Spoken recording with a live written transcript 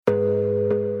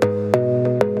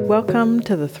Welcome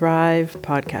to the Thrive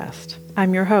Podcast.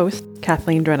 I'm your host,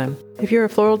 Kathleen Drennan. If you're a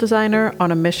floral designer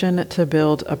on a mission to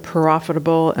build a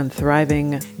profitable and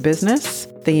thriving business,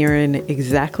 then you're in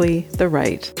exactly the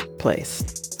right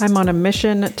place. I'm on a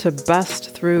mission to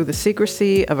bust through the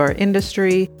secrecy of our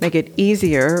industry, make it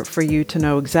easier for you to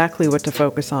know exactly what to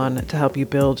focus on to help you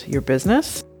build your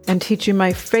business, and teach you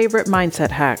my favorite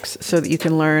mindset hacks so that you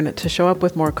can learn to show up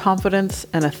with more confidence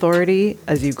and authority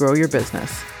as you grow your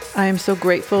business. I am so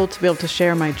grateful to be able to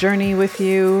share my journey with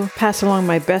you, pass along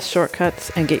my best shortcuts,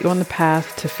 and get you on the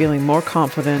path to feeling more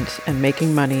confident and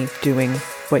making money doing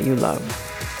what you love.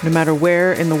 No matter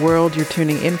where in the world you're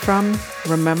tuning in from,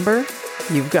 remember,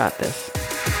 you've got this.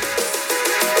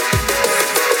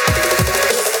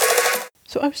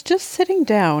 So I was just sitting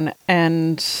down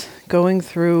and going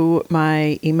through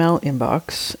my email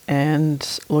inbox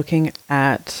and looking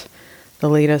at the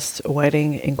latest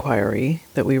wedding inquiry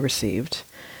that we received.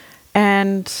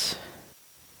 And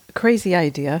a crazy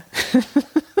idea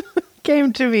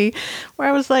came to me where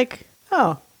I was like,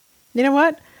 oh, you know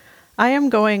what? I am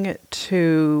going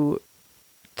to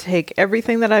take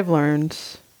everything that I've learned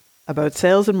about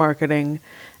sales and marketing,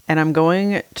 and I'm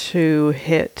going to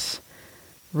hit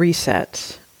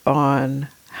reset on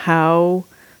how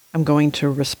I'm going to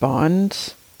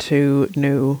respond to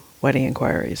new wedding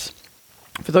inquiries.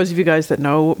 For those of you guys that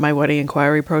know my wedding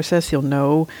inquiry process, you'll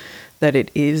know that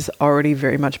it is already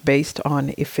very much based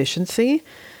on efficiency.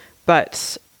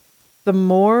 But the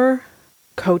more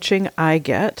coaching I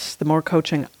get, the more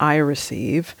coaching I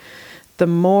receive, the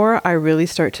more I really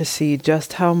start to see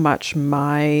just how much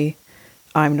my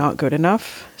I'm not good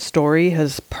enough story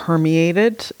has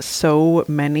permeated so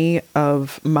many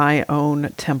of my own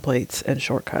templates and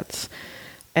shortcuts.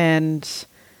 And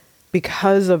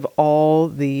because of all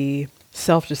the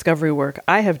self-discovery work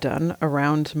I have done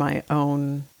around my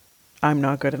own I'm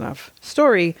not good enough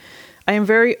story, I am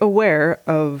very aware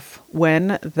of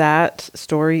when that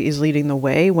story is leading the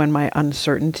way, when my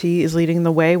uncertainty is leading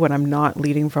the way, when I'm not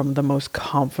leading from the most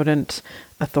confident,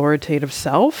 authoritative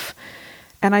self.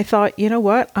 And I thought, you know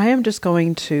what? I am just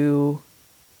going to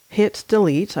hit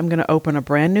delete. I'm going to open a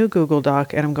brand new Google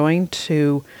Doc, and I'm going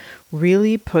to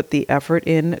really put the effort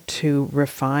in to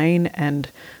refine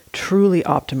and truly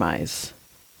optimize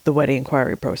the wedding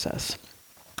inquiry process.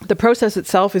 The process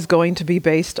itself is going to be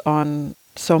based on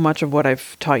so much of what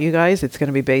I've taught you guys. It's going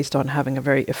to be based on having a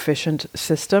very efficient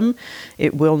system.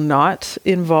 It will not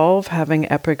involve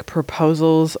having epic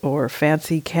proposals or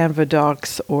fancy Canva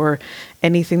docs or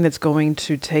anything that's going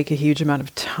to take a huge amount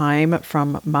of time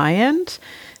from my end.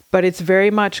 But it's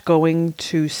very much going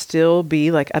to still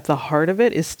be, like, at the heart of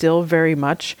it is still very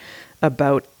much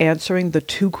about answering the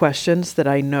two questions that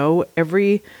I know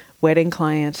every wedding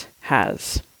client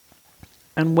has.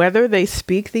 And whether they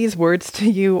speak these words to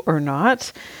you or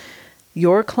not,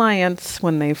 your clients,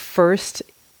 when they first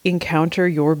encounter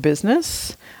your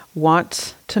business,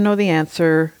 want to know the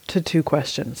answer to two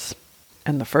questions.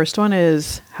 And the first one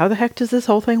is, how the heck does this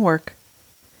whole thing work?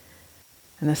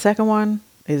 And the second one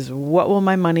is, what will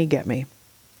my money get me?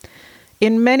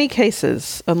 In many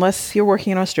cases, unless you're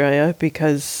working in Australia,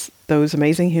 because those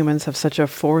amazing humans have such a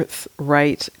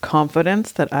forthright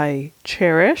confidence that I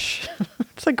cherish.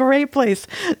 It's a great place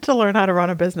to learn how to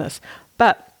run a business.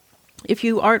 But if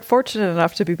you aren't fortunate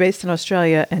enough to be based in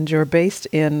Australia and you're based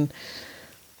in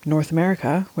North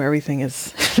America, where everything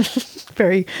is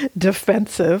very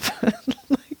defensive,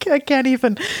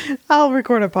 I'll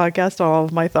record a podcast on all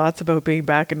of my thoughts about being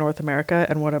back in North America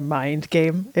and what a mind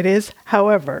game it is.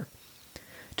 However,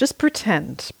 just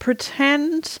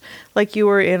pretend like you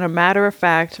were in a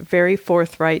matter-of-fact, very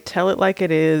forthright, tell it like it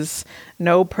is,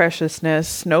 no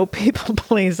preciousness, no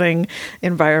people-pleasing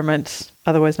environment,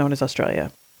 otherwise known as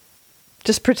Australia.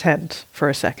 Just pretend for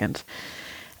a second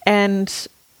and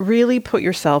really put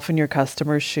yourself in your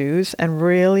customer's shoes and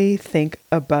really think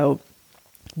about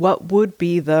what would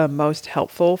be the most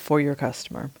helpful for your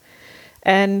customer.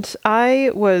 And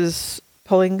I was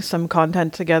pulling some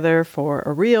content together for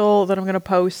a reel that I'm going to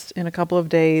post in a couple of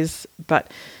days. But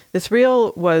this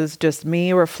reel was just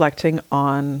me reflecting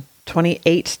on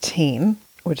 2018,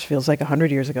 which feels like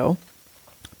 100 years ago.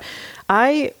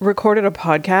 I recorded a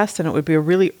podcast, and it would be a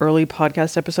really early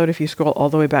podcast episode if you scroll all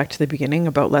the way back to the beginning,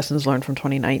 about lessons learned from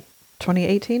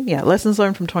 2018. Yeah, lessons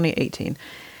learned from 2018.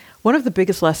 One of the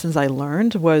biggest lessons I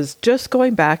learned was just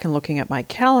going back and looking at my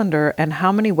calendar and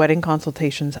how many wedding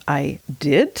consultations I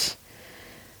did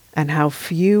and how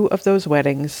few of those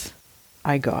weddings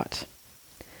I got.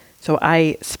 So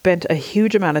I spent a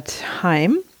huge amount of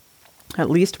time, at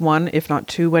least one, if not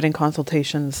two wedding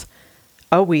consultations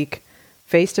a week,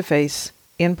 face-to-face,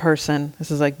 in person. This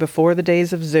is like before the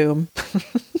days of Zoom.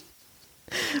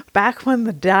 back when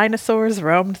the dinosaurs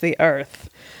roamed the earth.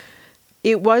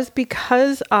 It was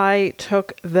because I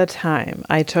took the time.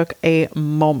 I took a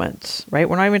moment, right?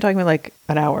 We're not even talking about like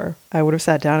an hour. I would have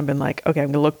sat down and been like, okay, I'm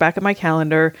going to look back at my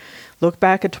calendar, look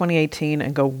back at 2018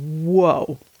 and go,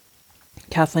 whoa,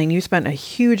 Kathleen, you spent a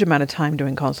huge amount of time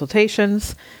doing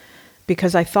consultations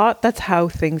because I thought that's how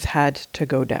things had to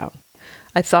go down.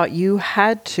 I thought you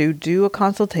had to do a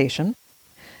consultation,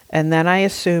 and then I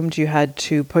assumed you had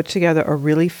to put together a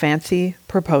really fancy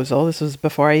proposal. This was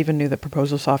before I even knew that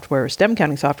proposal software or stem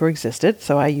counting software existed.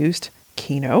 So I used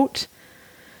Keynote.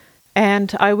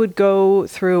 And I would go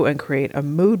through and create a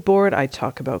mood board. I'd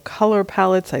talk about color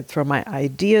palettes. I'd throw my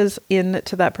ideas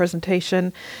into that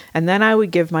presentation. And then I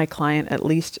would give my client at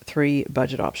least 3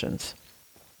 budget options.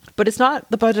 But it's not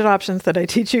the budget options that I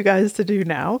teach you guys to do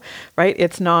now, right?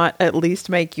 It's not at least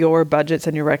make your budgets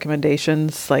and your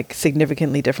recommendations like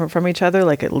significantly different from each other,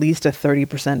 like at least a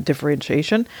 30%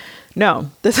 differentiation.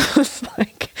 No, this was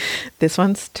like, this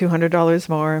one's $200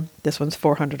 more. This one's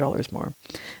 $400 more.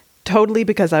 Totally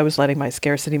because I was letting my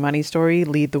scarcity money story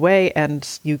lead the way. And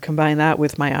you combine that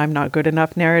with my I'm not good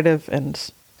enough narrative.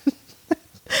 And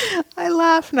I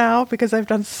laugh now because I've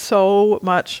done so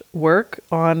much work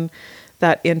on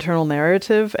that internal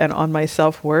narrative and on my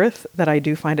self-worth that I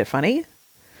do find it funny.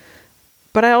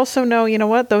 But I also know, you know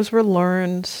what? Those were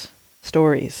learned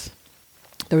stories.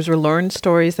 Those were learned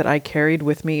stories that I carried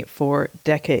with me for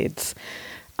decades.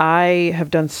 I have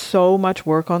done so much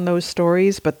work on those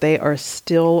stories, but they are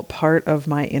still part of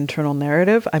my internal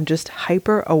narrative. I'm just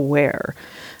hyper aware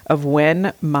of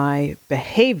when my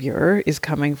behavior is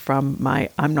coming from my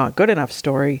I'm not good enough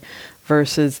story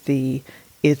versus the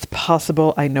it's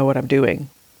possible I know what I'm doing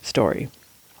story.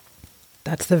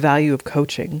 That's the value of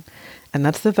coaching. And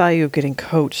that's the value of getting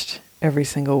coached every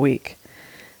single week.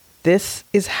 This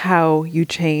is how you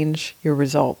change your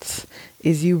results,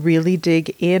 is you really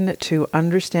dig into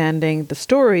understanding the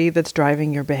story that's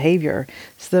driving your behavior.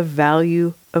 It's the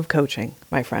value of coaching,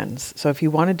 my friends. So if you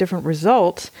want a different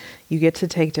result, you get to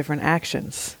take different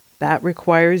actions. That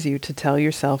requires you to tell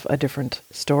yourself a different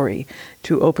story,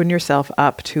 to open yourself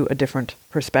up to a different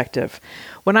perspective.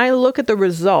 When I look at the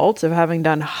results of having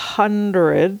done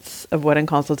hundreds of wedding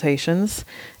consultations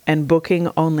and booking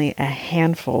only a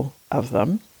handful of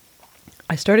them,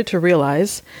 I started to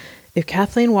realize if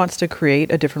Kathleen wants to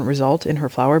create a different result in her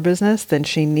flower business, then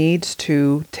she needs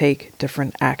to take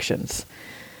different actions.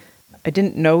 I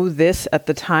didn't know this at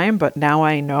the time, but now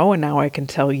I know, and now I can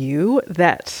tell you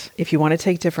that if you want to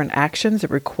take different actions,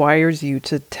 it requires you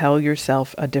to tell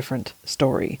yourself a different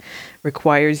story,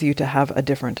 requires you to have a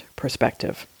different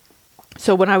perspective.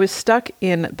 So when I was stuck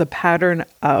in the pattern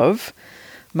of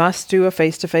must do a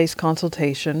face-to-face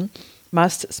consultation,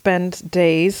 must spend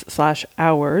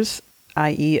days/hours,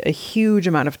 i.e. a huge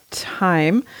amount of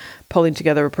time pulling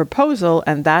together a proposal,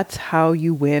 and that's how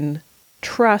you win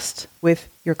trust with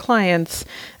your clients,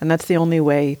 and that's the only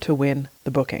way to win the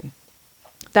booking.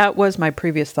 That was my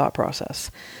previous thought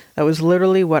process. That was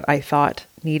literally what I thought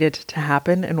needed to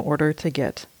happen in order to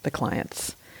get the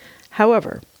clients.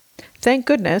 However, thank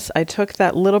goodness I took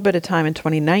that little bit of time in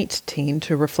 2019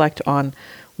 to reflect on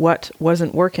what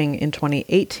wasn't working in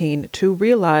 2018 to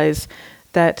realize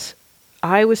that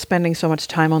I was spending so much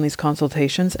time on these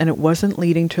consultations and it wasn't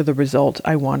leading to the result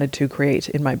I wanted to create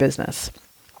in my business.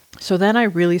 So then I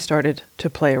really started to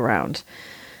play around.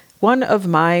 One of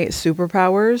my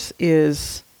superpowers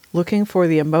is looking for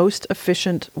the most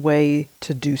efficient way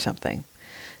to do something.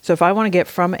 So if I want to get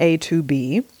from A to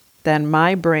B, then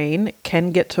my brain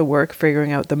can get to work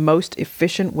figuring out the most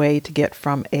efficient way to get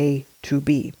from A to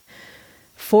B.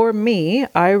 For me,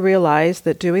 I realized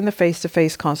that doing the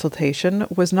face-to-face consultation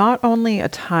was not only a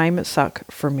time suck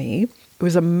for me, it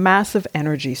was a massive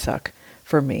energy suck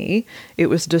for me. It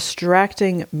was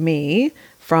distracting me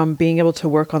from being able to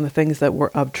work on the things that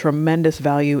were of tremendous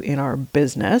value in our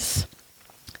business.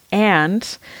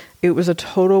 And it was a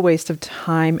total waste of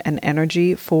time and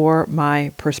energy for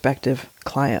my prospective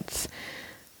clients.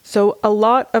 So a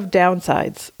lot of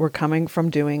downsides were coming from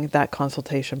doing that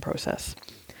consultation process.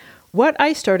 What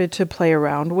I started to play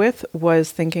around with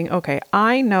was thinking, okay,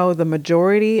 I know the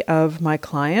majority of my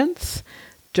clients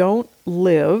don't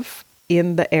live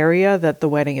in the area that the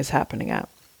wedding is happening at.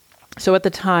 So at the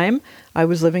time, I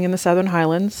was living in the Southern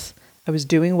Highlands. I was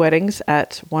doing weddings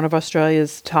at one of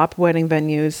Australia's top wedding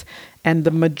venues, and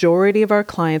the majority of our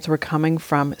clients were coming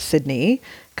from Sydney,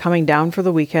 coming down for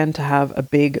the weekend to have a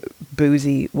big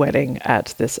boozy wedding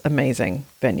at this amazing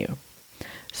venue.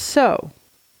 So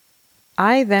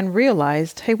I then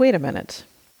realized, hey, wait a minute.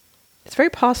 it's very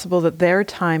possible that their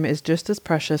time is just as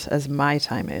precious as my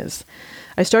time is.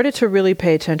 I started to really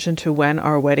pay attention to when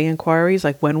our wedding inquiries,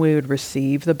 like when we would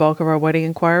receive the bulk of our wedding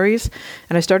inquiries.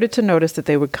 And I started to notice that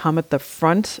they would come at the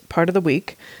front part of the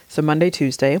week, so Monday,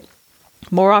 Tuesday.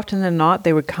 More often than not,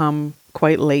 they would come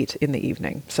quite late in the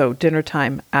evening, so dinner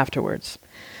time afterwards.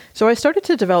 So I started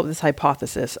to develop this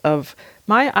hypothesis of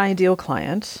my ideal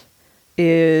client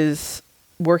is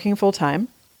working full time.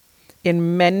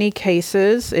 In many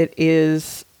cases, it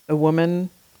is a woman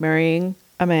marrying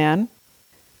a man,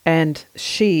 and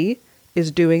she is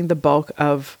doing the bulk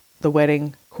of the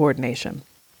wedding coordination.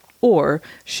 Or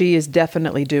she is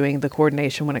definitely doing the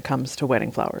coordination when it comes to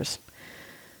wedding flowers.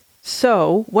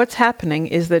 So what's happening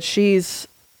is that she's,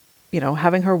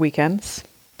 having her weekends.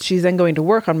 She's then going to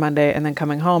work on Monday and then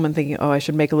coming home and thinking, I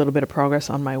should make a little bit of progress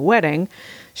on my wedding.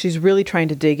 She's really trying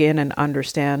to dig in and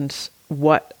understand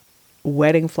what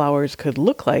wedding flowers could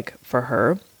look like for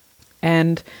her.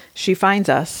 And she finds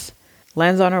us,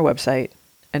 lands on our website,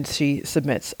 and she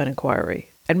submits an inquiry.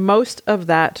 And most of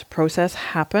that process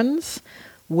happens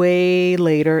way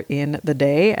later in the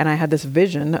day. And I had this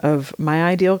vision of my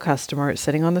ideal customer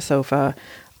sitting on the sofa,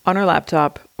 on her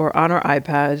laptop or on her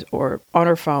iPad or on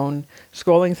her phone,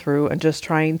 scrolling through and just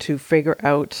trying to figure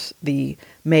out the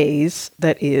maze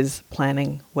that is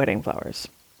planning wedding flowers.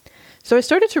 So I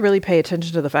started to really pay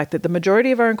attention to the fact that the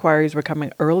majority of our inquiries were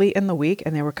coming early in the week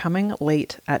and they were coming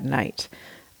late at night.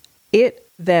 It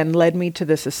then led me to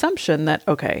this assumption that,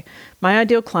 my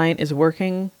ideal client is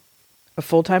working a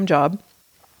full-time job.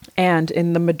 And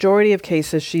in the majority of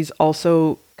cases, she's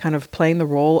also kind of playing the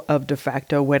role of de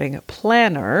facto wedding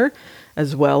planner,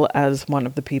 as well as one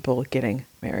of the people getting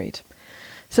married.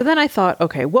 So then I thought,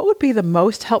 what would be the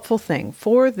most helpful thing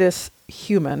for this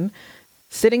human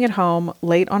sitting at home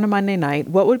late on a Monday night?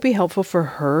 What would be helpful for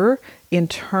her in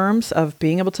terms of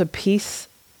being able to piece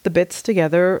the bits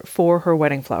together for her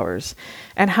wedding flowers?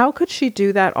 And how could she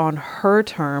do that on her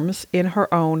terms in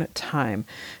her own time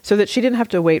so that she didn't have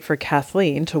to wait for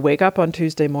Kathleen to wake up on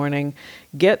Tuesday morning,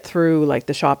 get through like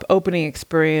the shop opening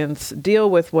experience, deal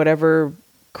with whatever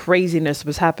craziness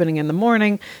was happening in the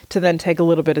morning, to then take a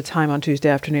little bit of time on Tuesday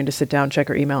afternoon to sit down, check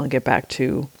her email, and get back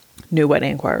to new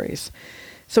wedding inquiries.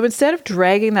 So instead of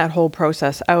dragging that whole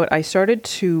process out, I started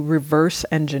to reverse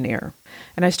engineer.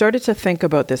 And I started to think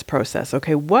about this process.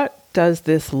 What does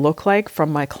this look like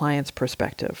from my client's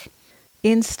perspective?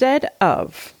 Instead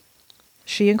of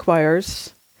she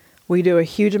inquires, we do a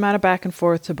huge amount of back and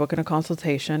forth to book in a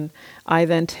consultation. I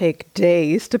then take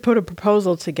days to put a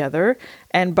proposal together.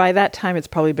 And by that time, it's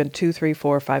probably been 2, 3,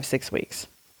 4, 5, 6 weeks.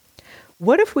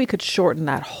 What if we could shorten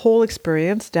that whole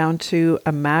experience down to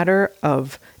a matter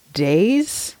of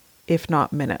days, if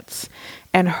not minutes,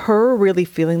 and her really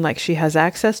feeling like she has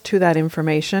access to that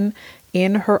information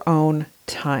in her own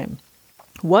time?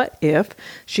 What if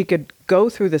she could go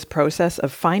through this process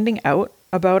of finding out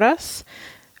about us,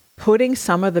 putting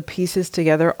some of the pieces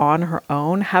together on her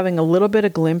own, having a little bit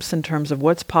of glimpse in terms of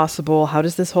what's possible, how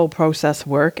does this whole process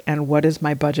work, and what does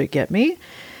my budget get me?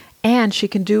 And she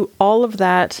can do all of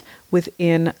that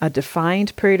within a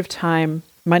defined period of time,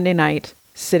 Monday night,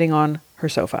 sitting on her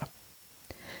sofa.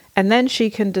 And then she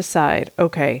can decide,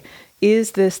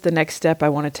 is this the next step I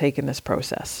want to take in this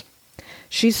process?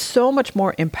 She's so much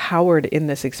more empowered in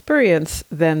this experience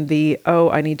than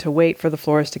I need to wait for the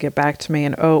florist to get back to me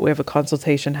and, we have a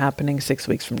consultation happening 6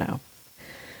 weeks from now.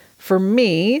 For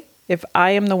me, if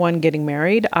I am the one getting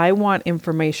married, I want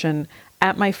information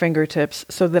at my fingertips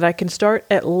so that I can start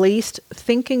at least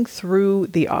thinking through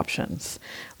the options,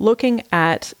 looking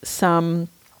at some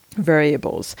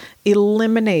variables,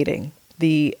 eliminating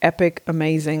the epic,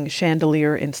 amazing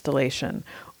chandelier installation,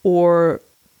 or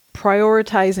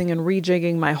prioritizing and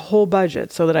rejigging my whole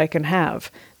budget so that I can have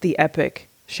the epic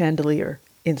chandelier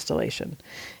installation.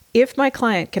 If my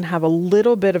client can have a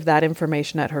little bit of that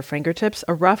information at her fingertips,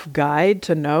 a rough guide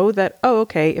to know that,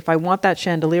 if I want that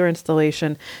chandelier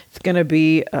installation, it's going to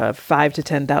be a $5,000 to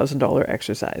 $10,000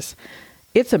 exercise.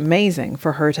 It's amazing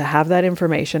for her to have that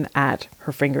information at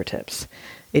her fingertips.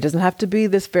 It doesn't have to be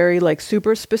this very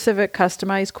super specific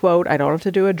customized quote. I don't have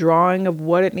to do a drawing of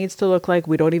what it needs to look like.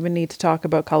 We don't even need to talk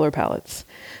about color palettes.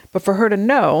 But for her to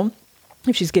know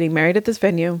if she's getting married at this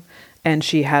venue and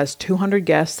she has 200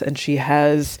 guests and she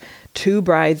has 2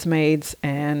 bridesmaids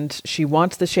and she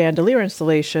wants the chandelier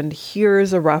installation,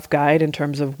 here's a rough guide in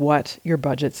terms of what your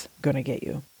budget's going to get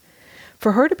you.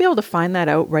 For her to be able to find that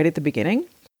out right at the beginning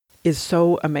is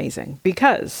so amazing,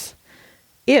 because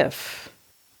if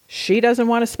she doesn't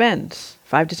want to spend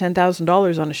 $5,000 to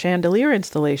 $10,000 on a chandelier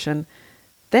installation,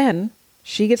 then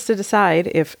she gets to decide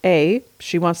if A,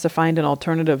 she wants to find an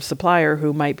alternative supplier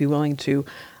who might be willing to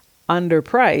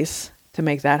underprice to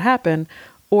make that happen,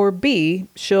 or B,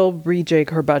 she'll rejig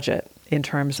her budget in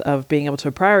terms of being able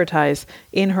to prioritize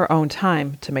in her own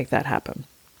time to make that happen.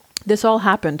 This all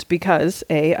happened because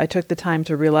A, I took the time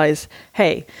to realize,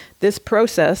 hey, this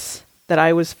process that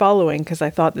I was following because I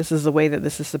thought this is the way that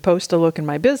this is supposed to look in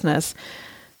my business,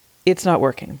 it's not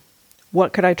working.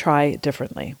 What could I try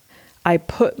differently? I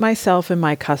put myself in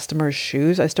my customer's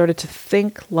shoes. I started to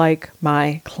think like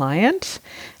my client,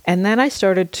 and then I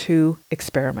started to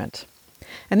experiment.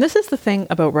 And this is the thing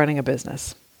about running a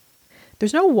business.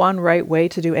 There's no one right way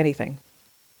to do anything.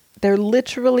 There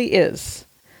literally is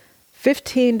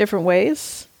 15 different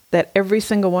ways that every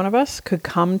single one of us could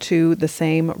come to the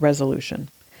same resolution.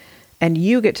 And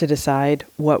you get to decide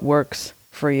what works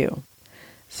for you.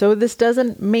 So this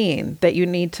doesn't mean that you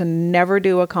need to never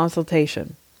do a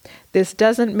consultation. This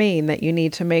doesn't mean that you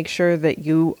need to make sure that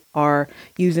you are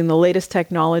using the latest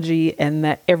technology and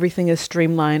that everything is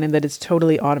streamlined and that it's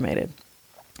totally automated.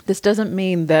 This doesn't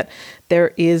mean that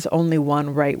there is only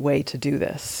one right way to do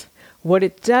this. What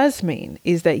it does mean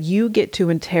is that you get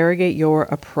to interrogate your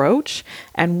approach,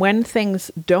 and when things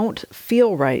don't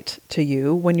feel right to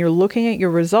you, when you're looking at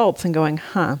your results and going,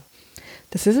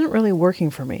 this isn't really working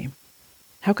for me.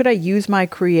 How could I use my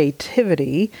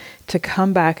creativity to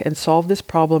come back and solve this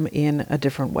problem in a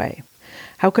different way?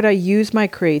 How could I use my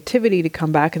creativity to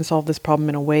come back and solve this problem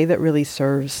in a way that really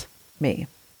serves me?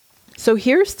 So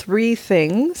here's 3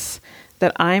 things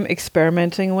that I'm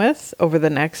experimenting with over the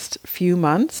next few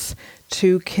months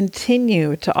to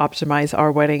continue to optimize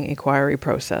our wedding inquiry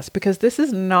process. Because this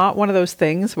is not one of those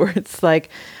things where it's like,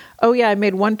 oh yeah, I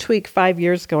made one tweak 5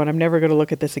 years ago and I'm never going to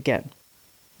look at this again.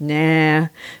 Nah,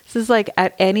 this is like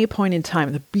at any point in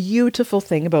time. The beautiful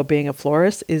thing about being a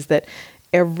florist is that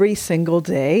every single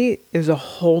day is a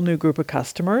whole new group of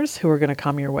customers who are going to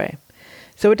come your way.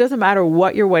 So it doesn't matter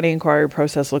what your wedding inquiry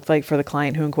process looked like for the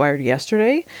client who inquired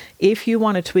yesterday. If you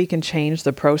want to tweak and change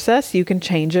the process, you can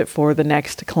change it for the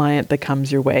next client that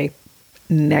comes your way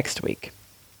next week.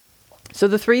 So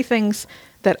the 3 things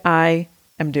that I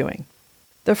am doing.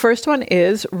 The first one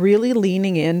is really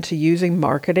leaning into using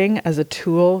marketing as a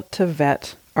tool to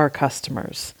vet our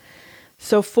customers.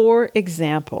 So for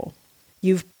example,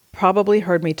 you've probably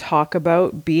heard me talk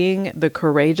about being the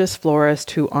courageous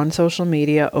florist who on social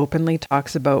media openly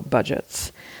talks about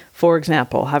budgets. For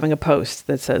example, having a post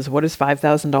that says, what does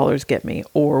 $5,000 get me?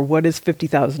 Or what does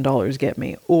 $50,000 get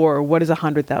me? Or what does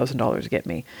 $100,000 get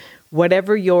me?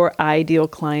 Whatever your ideal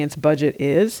client's budget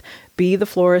is, be the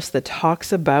florist that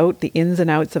talks about the ins and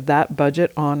outs of that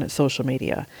budget on social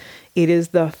media. It is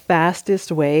the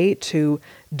fastest way to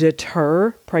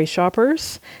deter price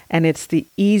shoppers, and it's the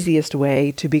easiest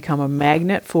way to become a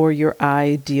magnet for your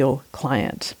ideal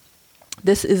client.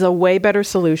 This is a way better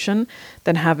solution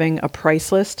than having a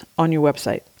price list on your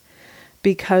website,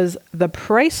 because the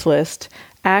price list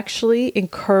actually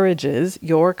encourages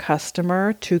your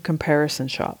customer to comparison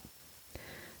shop.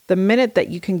 The minute that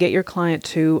you can get your client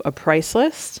to a price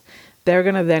list, they're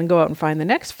going to then go out and find the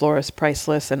next florist price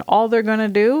list. And all they're going to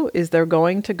do is they're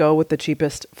going to go with the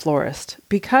cheapest florist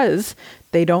because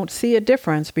they don't see a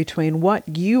difference between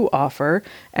what you offer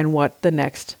and what the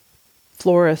next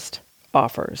florist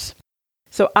offers.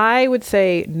 So I would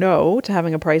say no to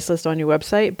having a price list on your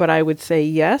website, but I would say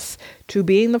yes to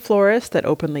being the florist that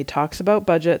openly talks about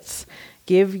budgets.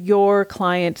 Give your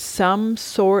client some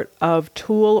sort of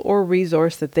tool or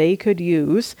resource that they could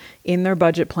use in their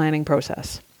budget planning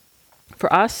process.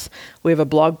 For us, we have a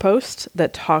blog post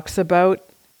that talks about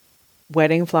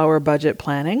wedding flower budget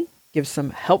planning, gives some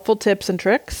helpful tips and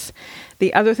tricks.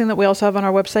 The other thing that we also have on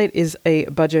our website is a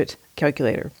budget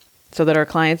calculator so that our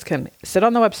clients can sit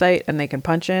on the website and they can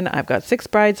punch in, I've got 6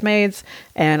 bridesmaids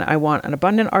and I want an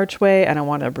abundant archway and I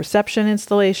want a reception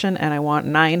installation and I want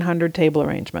 900 table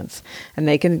arrangements. And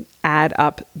they can add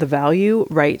up the value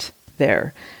right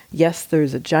there. Yes,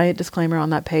 there's a giant disclaimer on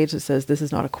that page that says this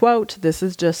is not a quote. This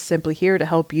is just simply here to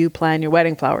help you plan your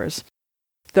wedding flowers.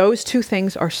 Those 2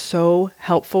 things are so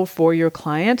helpful for your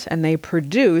client and they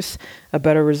produce a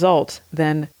better result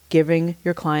than giving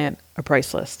your client a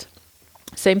price list.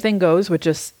 Same thing goes with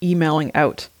just emailing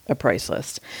out a price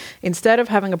list. Instead of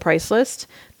having a price list,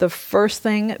 the first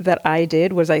thing that I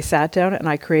did was I sat down and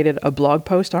I created a blog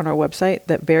post on our website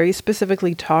that very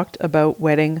specifically talked about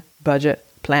wedding budget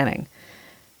planning.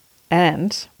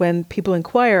 And when people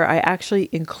inquire, I actually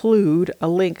include a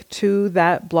link to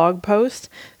that blog post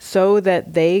so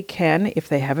that they can, if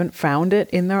they haven't found it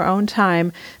in their own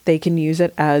time, they can use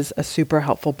it as a super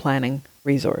helpful planning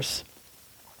resource.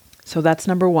 So that's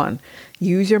number 1.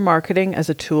 Use your marketing as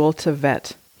a tool to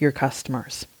vet your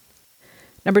customers.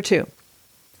 Number 2,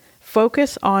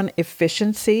 Focus on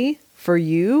efficiency for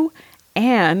you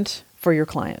and for your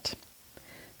client.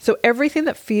 So everything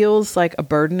that feels like a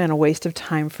burden and a waste of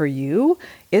time for you,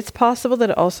 it's possible that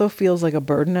it also feels like a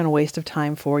burden and a waste of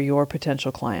time for your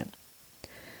potential client.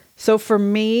 So for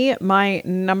me, my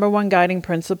number one guiding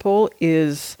principle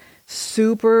is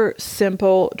super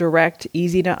simple, direct,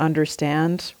 easy to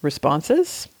understand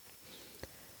responses.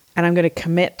 And I'm going to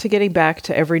commit to getting back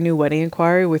to every new wedding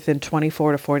inquiry within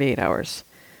 24 to 48 hours.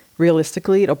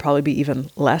 Realistically, it'll probably be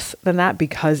even less than that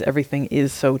because everything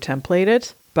is so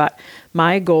templated. But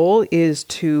my goal is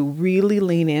to really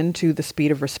lean into the speed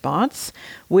of response,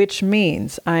 which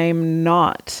means I'm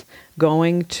not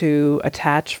going to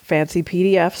attach fancy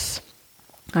PDFs.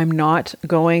 I'm not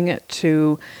going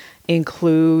to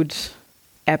include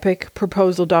epic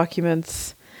proposal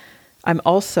documents. I'm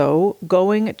also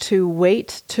going to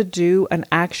wait to do an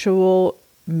actual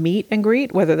meet and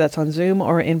greet, whether that's on Zoom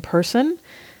or in person.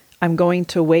 I'm going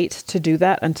to wait to do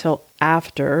that until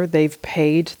after they've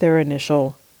paid their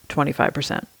initial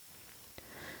 25%.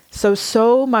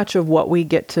 So much of what we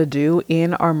get to do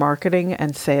in our marketing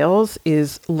and sales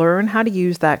is learn how to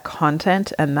use that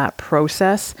content and that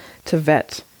process to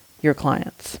vet your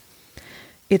clients.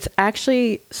 It's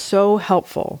actually so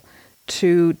helpful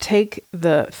to take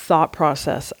the thought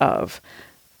process of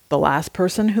the last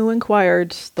person who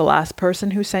inquired, the last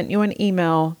person who sent you an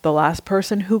email, the last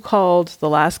person who called, the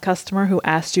last customer who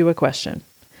asked you a question.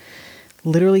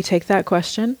 Literally take that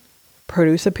question,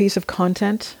 produce a piece of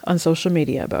content on social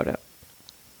media about it.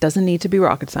 Doesn't need to be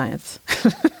rocket science.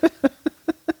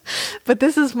 But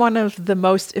this is one of the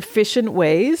most efficient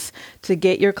ways to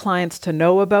get your clients to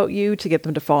know about you, to get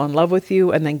them to fall in love with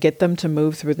you, and then get them to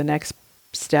move through the next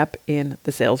step in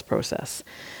the sales process.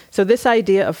 So this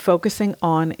idea of focusing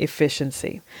on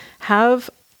efficiency. Have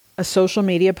a social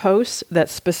media post that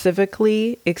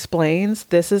specifically explains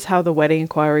this is how the wedding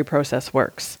inquiry process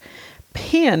works.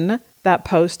 Pin that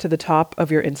post to the top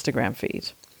of your Instagram feed.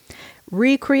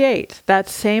 Recreate that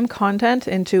same content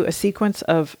into a sequence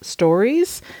of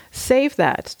stories. Save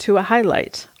that to a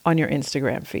highlight on your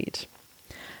Instagram feed.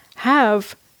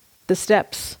 Have the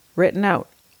steps written out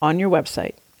on your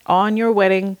website, on your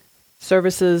wedding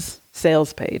services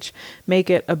sales page. Make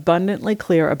it abundantly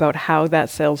clear about how that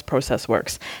sales process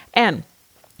works. And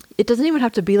it doesn't even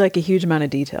have to be like a huge amount of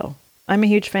detail. I'm a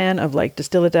huge fan of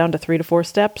distill it down to 3 to 4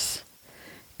 steps.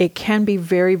 It can be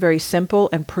very, very simple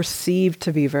and perceived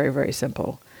to be very, very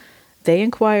simple. They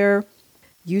inquire,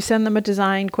 you send them a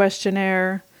design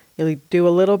questionnaire, you do a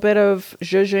little bit of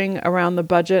zhuzhing around the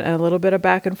budget and a little bit of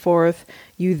back and forth.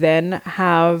 You then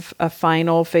have a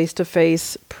final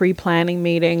face-to-face pre-planning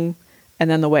meeting, and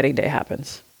then the wedding day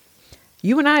happens.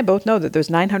 You and I both know that there's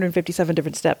 957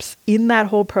 different steps in that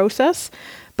whole process,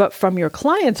 but from your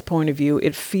client's point of view,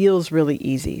 it feels really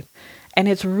easy. And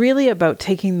it's really about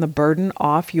taking the burden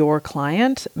off your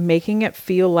client, making it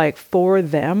feel like for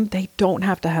them, they don't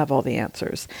have to have all the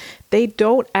answers. They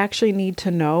don't actually need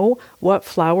to know what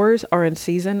flowers are in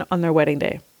season on their wedding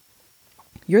day.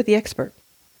 You're the expert.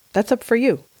 That's up for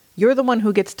you. You're the one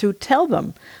who gets to tell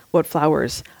them what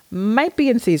flowers might be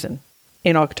in season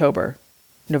in October,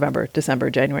 November, December,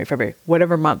 January, February,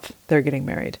 whatever month they're getting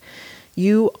married.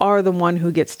 You are the one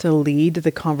who gets to lead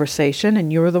the conversation,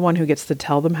 and you're the one who gets to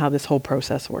tell them how this whole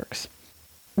process works.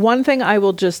 One thing I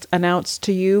will just announce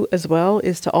to you as well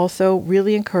is to also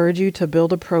really encourage you to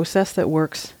build a process that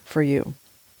works for you.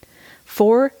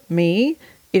 For me,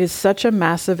 it is such a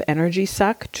massive energy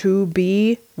suck to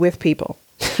be with people.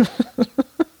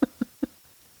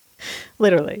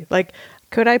 Literally,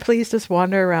 could I please just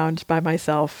wander around by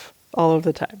myself all of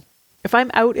the time? If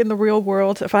I'm out in the real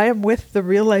world, if I am with the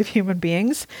real life human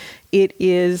beings, it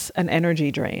is an energy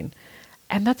drain.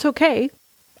 And that's okay.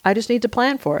 I just need to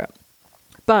plan for it.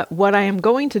 But what I am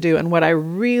going to do, and what I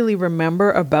really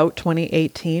remember about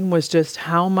 2018, was just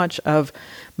how much of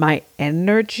my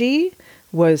energy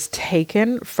was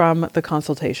taken from the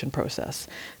consultation process.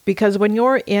 Because when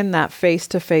you're in that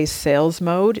face-to-face sales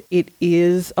mode, it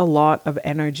is a lot of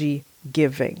energy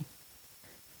giving.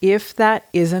 If that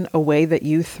isn't a way that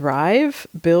you thrive,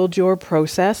 build your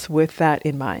process with that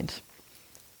in mind.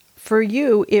 For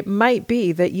you, it might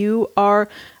be that you are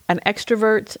an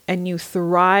extrovert and you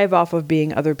thrive off of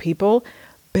being other people.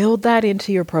 Build that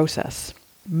into your process.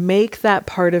 Make that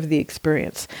part of the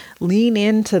experience. Lean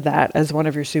into that as one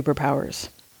of your superpowers.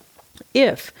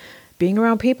 If being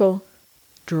around people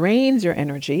drains your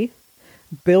energy,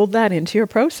 build that into your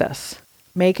process.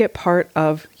 Make it part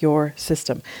of your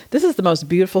system. This is the most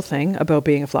beautiful thing about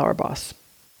being a flower boss.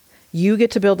 You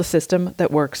get to build a system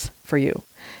that works for you.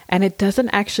 And it doesn't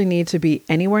actually need to be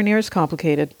anywhere near as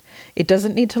complicated. It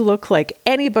doesn't need to look like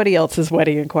anybody else's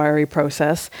wedding inquiry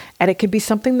process. And it can be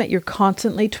something that you're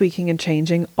constantly tweaking and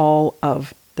changing all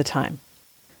of the time.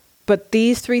 But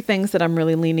these 3 things that I'm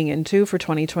really leaning into for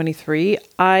 2023,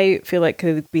 I feel like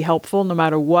could be helpful no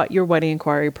matter what your wedding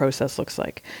inquiry process looks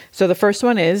like. So the first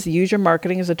one is use your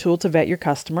marketing as a tool to vet your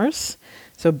customers.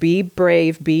 So be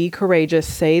brave, be courageous,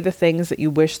 say the things that you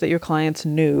wish that your clients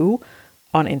knew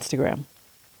on Instagram.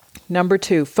 Number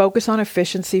 2, focus on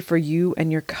efficiency for you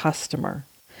and your customer.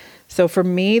 So for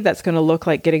me, that's going to look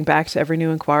like getting back to every new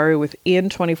inquiry within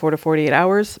 24 to 48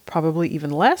 hours, probably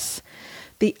even less.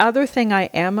 The other thing I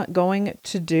am going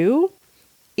to do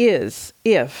is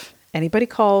if anybody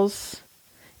calls,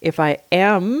 if I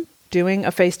am doing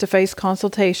a face-to-face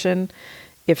consultation,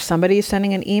 if somebody is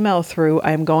sending an email through,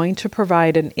 I'm going to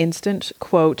provide an instant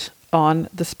quote on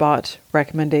the spot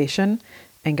recommendation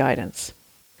and guidance.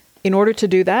 In order to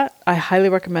do that, I highly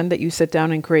recommend that you sit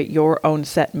down and create your own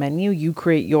set menu. You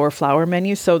create your flower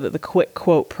menu so that the quick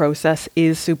quote process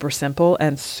is super simple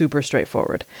and super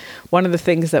straightforward. One of the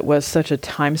things that was such a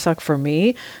time suck for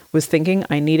me was thinking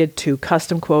I needed to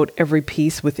custom quote every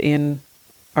piece within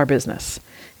our business.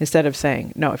 Instead of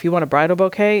saying, no, if you want a bridal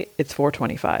bouquet, it's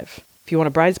 $425. If you want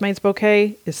a bridesmaid's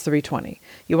bouquet, it's $320.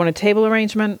 You want a table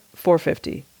arrangement,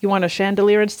 $450. You want a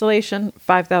chandelier installation,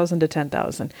 $5,000 to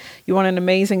 $10,000. You want an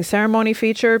amazing ceremony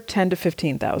feature, $10,000 to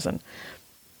 $15,000.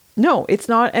 No, it's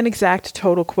not an exact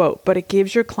total quote, but it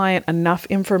gives your client enough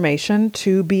information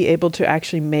to be able to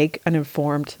actually make an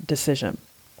informed decision.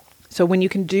 So when you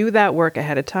can do that work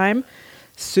ahead of time,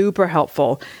 super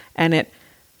helpful, and it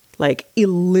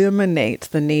eliminates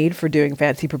the need for doing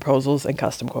fancy proposals and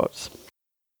custom quotes.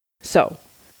 So,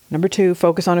 number 2,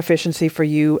 focus on efficiency for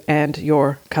you and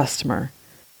your customer.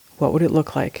 What would it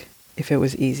look like if it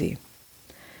was easy?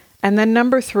 And then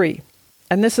number 3,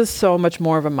 and this is so much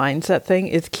more of a mindset thing,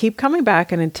 is keep coming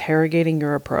back and interrogating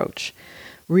your approach.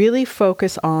 Really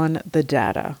focus on the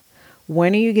data.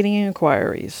 When are you getting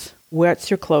inquiries?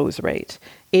 What's your close rate?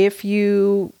 If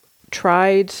you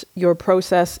tried your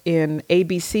process in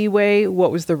ABC way,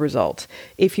 what was the result?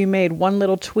 If you made one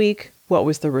little tweak, what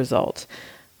was the result?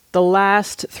 The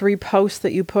last 3 posts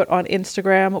that you put on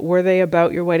Instagram, were they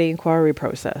about your wedding inquiry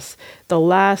process? The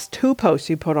last 2 posts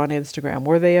you put on Instagram,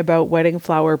 were they about wedding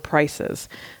flower prices?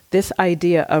 This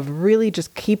idea of really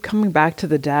just keep coming back to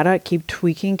the data, keep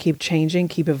tweaking, keep changing,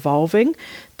 keep evolving.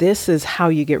 This is how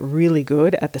you get really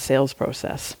good at the sales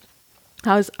process.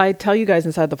 As I tell you guys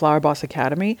inside the Flower Boss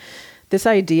Academy, this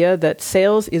idea that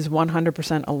sales is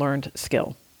 100% a learned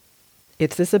skill.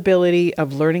 It's this ability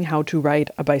of learning how to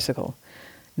ride a bicycle.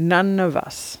 None of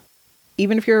us,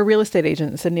 even if you're a real estate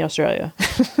agent in Sydney, Australia,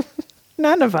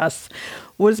 none of us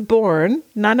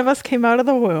none of us came out of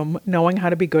the womb knowing how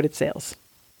to be good at sales.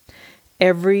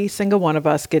 Every single one of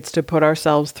us gets to put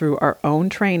ourselves through our own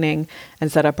training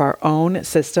and set up our own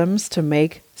systems to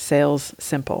make sales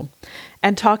simple.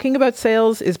 And talking about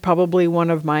sales is probably one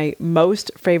of my most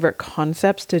favorite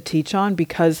concepts to teach on,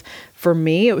 because for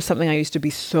me, it was something I used to be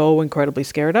so incredibly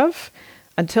scared of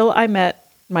until I met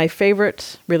my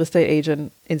favorite real estate agent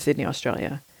in Sydney,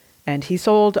 Australia. And he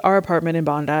sold our apartment in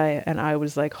Bondi. And I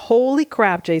was like, holy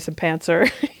crap, Jason Pantzer.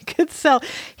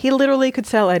 He literally could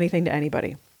sell anything to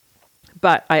anybody.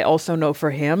 But I also know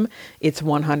for him, it's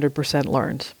 100%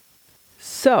 learned.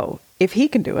 So if he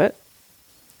can do it,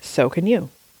 so can you.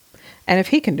 And if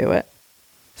he can do it,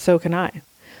 so can I.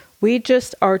 We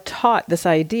just are taught this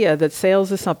idea that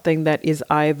sales is something that is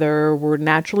either we're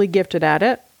naturally gifted at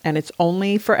it, and it's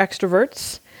only for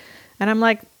extroverts. And I'm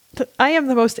like, I am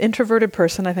the most introverted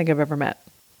person I think I've ever met.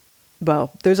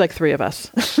 Well, there's 3 of us.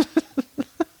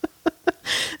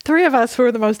 3 of us who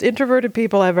are the most introverted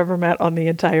people I've ever met on the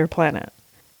entire planet.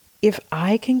 If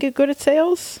I can get good at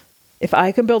sales, if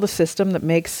I can build a system that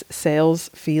makes sales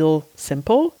feel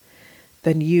simple,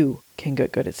 then you can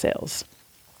get good at sales.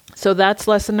 So that's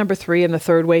lesson number 3. And the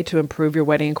third way to improve your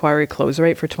wedding inquiry close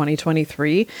rate for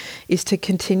 2023 is to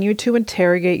continue to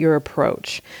interrogate your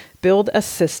approach. Build a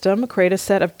system, create a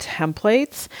set of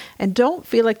templates, and don't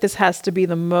feel like this has to be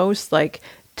the most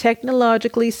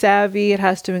technologically savvy. It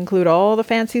has to include all the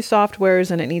fancy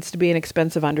softwares and it needs to be an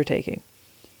expensive undertaking.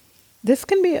 This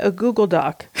can be a Google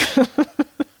Doc.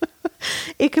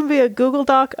 It can be a Google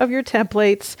Doc of your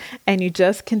templates, and you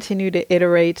just continue to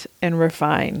iterate and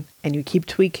refine, and you keep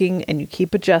tweaking and you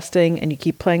keep adjusting and you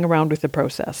keep playing around with the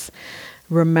process.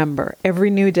 Remember, every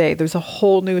new day, there's a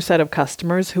whole new set of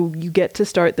customers who you get to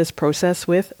start this process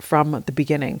with from the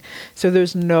beginning. So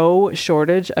there's no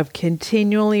shortage of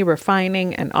continually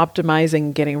refining and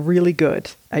optimizing, getting really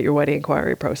good at your wedding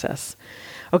inquiry process.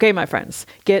 Okay, my friends,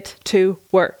 get to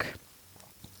work.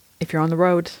 If you're on the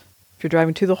road, if you're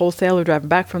driving to the wholesaler, driving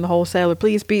back from the wholesaler,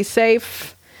 please be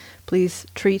safe. Please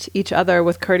treat each other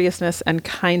with courteousness and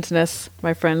kindness.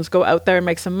 My friends, go out there and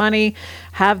make some money.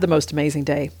 Have the most amazing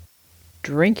day.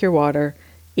 Drink your water,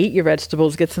 eat your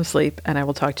vegetables, get some sleep, and I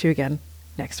will talk to you again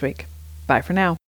next week. Bye for now.